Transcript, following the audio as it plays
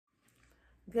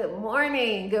Good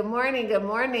morning, good morning, good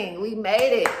morning. We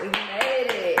made it, we made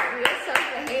it. We had such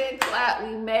a hand clap,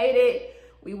 we made it.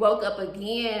 We woke up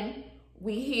again.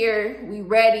 We here, we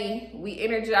ready, we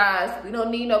energized. We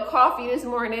don't need no coffee this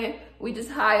morning. We just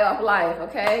high off life,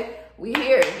 okay? We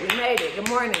here, we made it. Good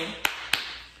morning.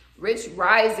 Rich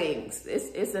Risings.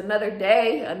 It's another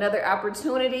day, another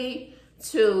opportunity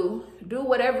to do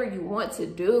whatever you want to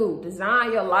do.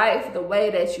 Design your life the way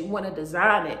that you want to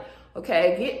design it.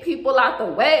 Okay, get people out the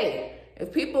way.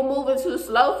 If people moving too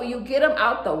slow for you, get them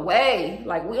out the way.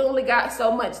 Like, we only got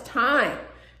so much time.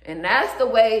 And that's the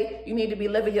way you need to be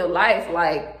living your life.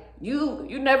 Like, you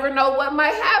never know what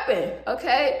might happen,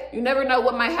 okay? You never know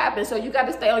what might happen. So you got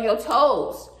to stay on your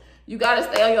toes. You got to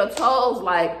stay on your toes.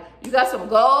 Like, you got some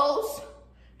goals.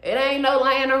 It ain't no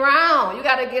laying around. You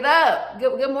got to get up.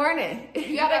 Good morning.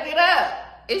 You got to get up.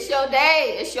 It's your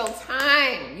day. It's your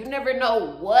time. You never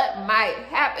know what might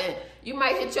happen. You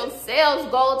might hit your sales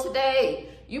goal today.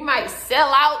 You might sell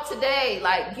out today.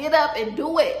 Like, get up and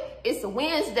do it. It's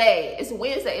Wednesday. It's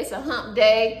Wednesday. It's a hump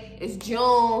day. It's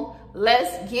June.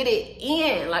 Let's get it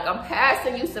in. Like, I'm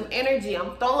passing you some energy.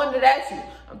 I'm throwing it at you.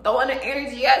 I'm throwing the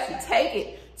energy at you. Take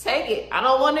it. Take it. I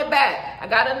don't want it back. I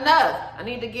got enough. I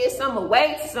need to give some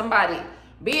away to somebody.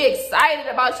 Be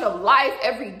excited about your life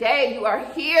every day. You are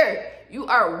here. You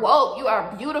are woke. You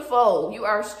are beautiful. You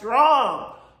are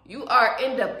strong. You are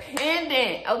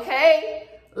independent, okay?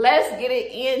 Let's get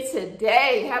it in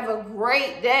today. Have a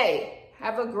great day.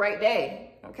 Have a great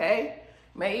day, okay?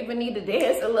 May even need to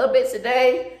dance a little bit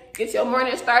today. Get your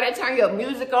morning started. Turn your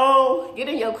music on. Get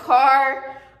in your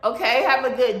car, okay? Have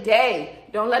a good day.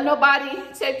 Don't let nobody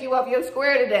take you off your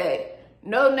square today.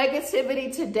 No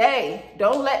negativity today.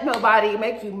 Don't let nobody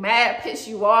make you mad, piss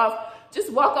you off.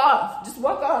 Just walk off. Just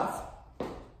walk off.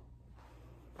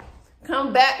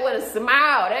 Come back with a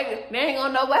smile. They ain't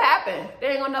gonna know what happened. They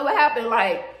ain't gonna know what happened.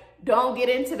 Like, don't get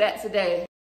into that today.